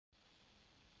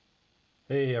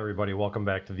Hey everybody, welcome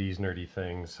back to These Nerdy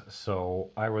Things.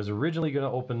 So I was originally going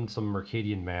to open some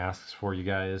Mercadian masks for you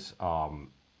guys on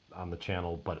the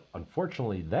channel, but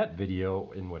unfortunately that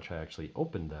video in which I actually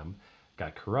opened them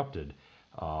got corrupted.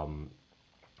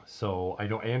 So I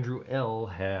know Andrew L.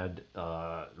 had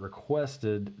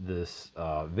requested this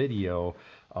video,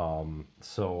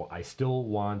 so I still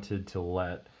wanted to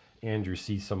let Andrew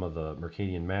see some of the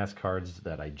Mercadian mask cards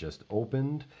that I just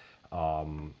opened.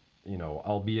 You know,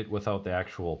 albeit without the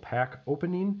actual pack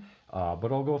opening,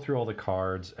 but I'll go through all the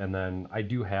cards, and then I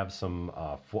do have some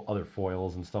other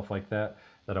foils and stuff like that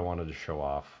that I wanted to show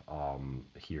off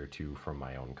here too from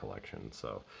my own collection.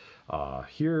 So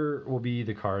here will be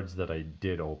the cards that I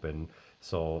did open.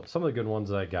 So some of the good ones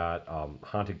that I got,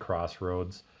 Haunted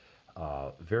Crossroads,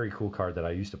 very cool card that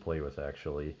I used to play with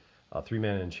actually.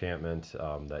 3-mana enchantment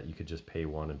that you could just pay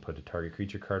 1 and put a target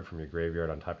creature card from your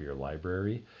graveyard on top of your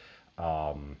library.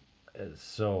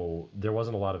 So there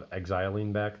wasn't a lot of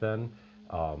exiling back then.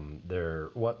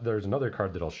 There's another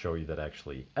card that I'll show you that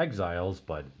actually exiles,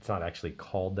 but it's not actually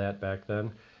called that back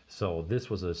then. So this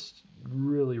was a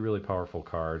really powerful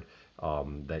card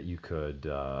that you could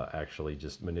actually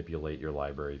just manipulate your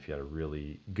library if you had a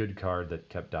really good card that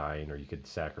kept dying, or you could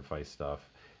sacrifice stuff,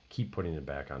 keep putting it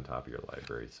back on top of your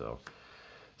library. So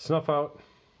Snuff Out,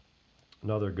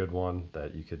 another good one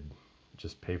that you could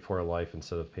just pay for a life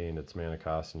instead of paying its mana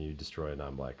cost, and you destroy a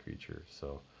non-black creature.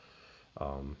 So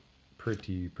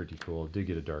pretty cool. Did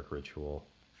get a Dark Ritual.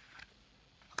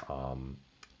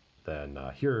 Then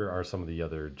here are some of the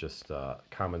other just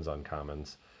commons,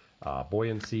 uncommons.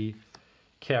 Buoyancy,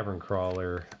 Cavern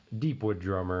Crawler, Deepwood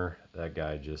Drummer. That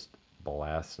guy just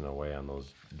blasting away on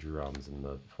those drums in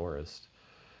the forest.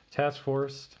 Task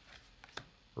Force,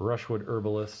 Rushwood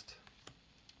Herbalist,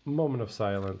 Moment of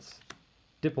Silence,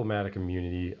 Diplomatic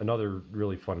Immunity, another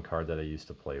really fun card that I used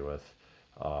to play with.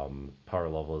 Power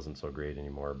level isn't so great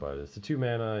anymore, but it's a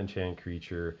 2-mana enchant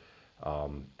creature,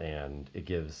 and it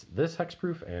gives this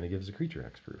hexproof and it gives a creature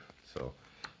hexproof. So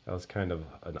that was kind of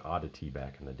an oddity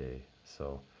back in the day.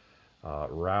 So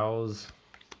Rouse,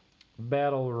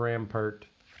 Battle Rampart,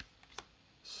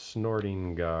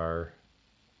 Snorting Gar,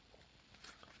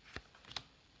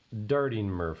 Darting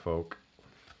Merfolk,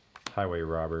 Highway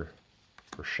Robber,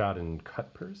 Rashadan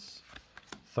Cutpurse,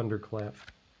 Thunderclap,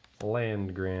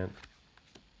 Land Grant,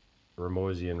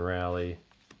 Ramosian Rally,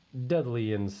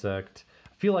 Deadly Insect.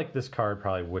 I feel like this card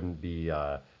probably wouldn't be,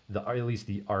 at least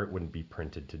the art wouldn't be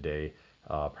printed today.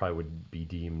 Probably would be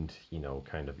deemed, you know,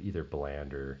 kind of either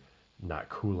bland or not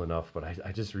cool enough, but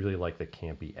I just really like the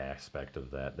campy aspect of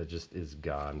that. That just is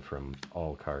gone from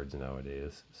all cards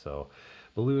nowadays. So,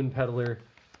 Balloon Peddler,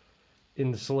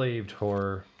 Enslaved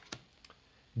Horror,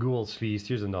 Ghoul's Feast.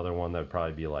 Here's another one that would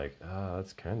probably be like,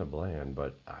 that's kind of bland,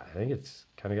 but I think it's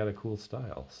kind of got a cool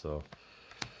style. So,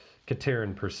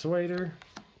 Kateran Persuader,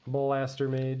 Blaster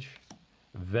Mage,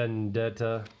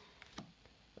 Vendetta,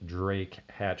 Drake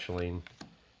Hatchling,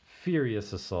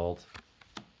 Furious Assault,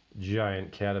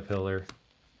 Giant Caterpillar,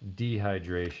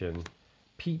 Dehydration,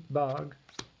 Peat Bog,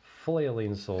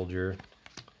 Flailing Soldier.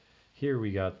 Here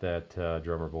we got that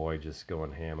drummer boy just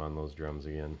going ham on those drums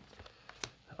again.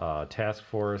 Task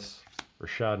Force,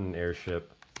 Rashadan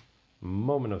Airship,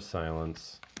 Moment of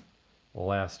Silence,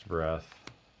 Last Breath,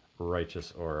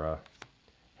 Righteous Aura,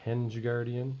 Henge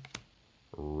Guardian,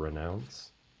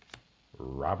 Renounce,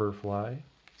 Robberfly,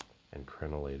 and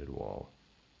Crenellated Wall.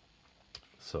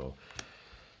 So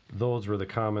those were the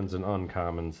commons and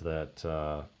uncommons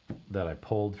that I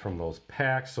pulled from those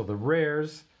packs. So the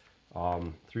rares,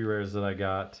 3 rares that I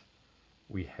got,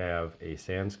 we have a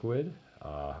Sand Squid,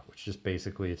 which just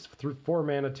basically it's 4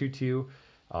 mana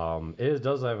 2/2.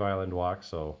 Does have Island Walk,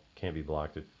 so can't be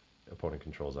blocked if opponent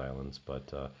controls islands,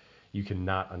 but you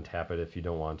cannot untap it if you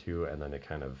don't want to, and then it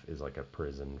kind of is like a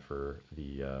prison for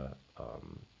the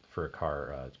for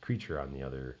a creature on the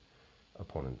other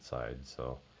opponent's side.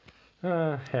 So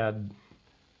had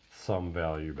some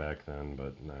value back then,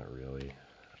 but not really.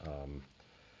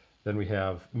 Then we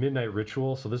have Midnight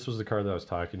Ritual. So this was the card that I was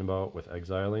talking about with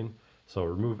exiling. So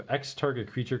remove X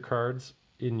target creature cards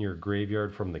in your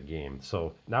graveyard from the game.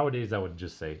 So nowadays I would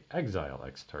just say exile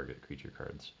X target creature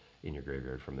cards in your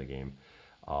graveyard from the game.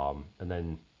 And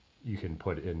then you can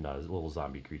put in little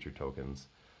zombie creature tokens.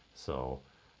 So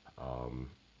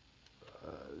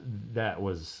that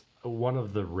was one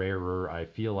of the rarer. I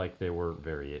feel like they weren't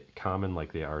very common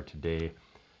like they are today.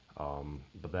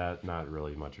 But that, not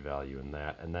really much value in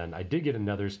that. And then I did get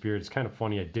another Spirit. It's kind of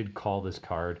funny. I did call this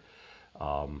card.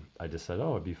 I just said,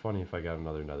 oh, it'd be funny if I got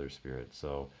another Spirit.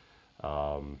 So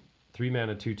 3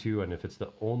 mana 2/2, and if it's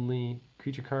the only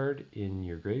creature card in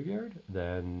your graveyard,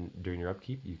 then during your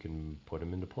upkeep you can put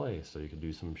them into play. So you can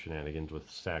do some shenanigans with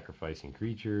sacrificing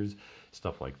creatures,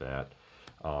 stuff like that.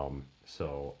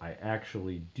 So I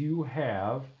actually do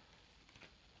have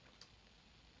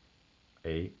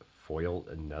a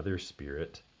foiled Nether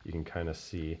Spirit. You can kind of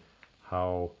see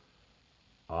how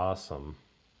awesome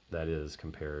that is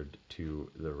compared to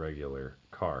the regular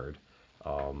card.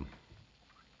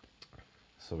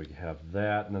 So we have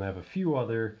that, and then I have a few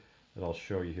other that I'll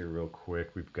show you here real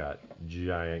quick. We've got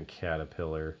Giant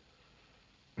Caterpillar.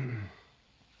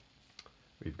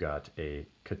 We've got a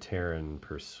Kateran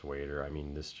Persuader. I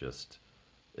mean,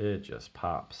 it just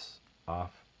pops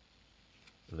off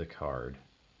the card,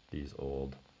 these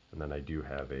old. And then I do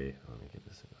have a, let me get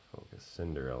this into focus,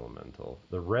 Cinder Elemental.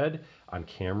 The red on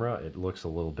camera, it looks a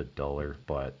little bit duller,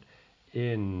 but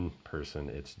in person,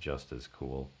 it's just as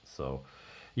cool. So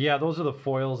yeah, those are the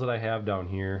foils that I have down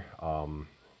here.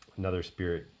 Nether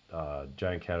Spirit,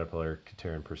 Giant Caterpillar,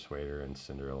 Kateran Persuader, and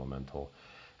Cinder Elemental.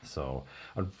 So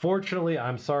unfortunately,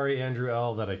 I'm sorry, Andrew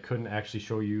L., that I couldn't actually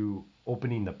show you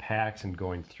opening the packs and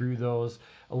going through those.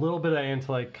 A little bit of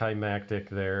anticlimactic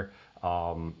there,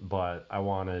 but I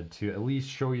wanted to at least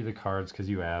show you the cards because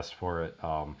you asked for it,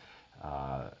 of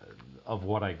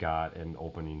what I got and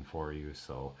opening for you.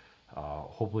 So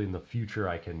hopefully in the future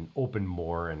I can open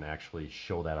more and actually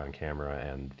show that on camera,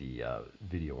 and the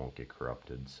video won't get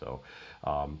corrupted. So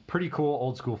pretty cool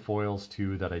old school foils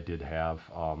too that I did have.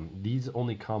 These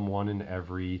only come one in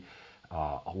every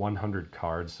 100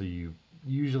 cards, so you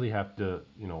usually have to,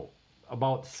 you know,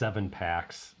 about 7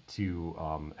 packs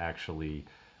to actually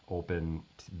open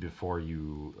before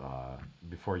you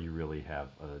really have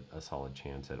a solid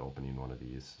chance at opening one of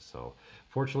these. So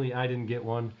fortunately I didn't get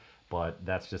one, but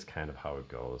that's just kind of how it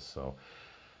goes. So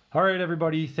all right,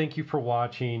 everybody, thank you for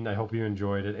watching. I hope you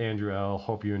enjoyed it. Andrew L.,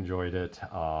 hope you enjoyed it,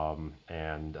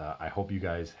 and I hope you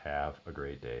guys have a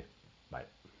great day. Bye.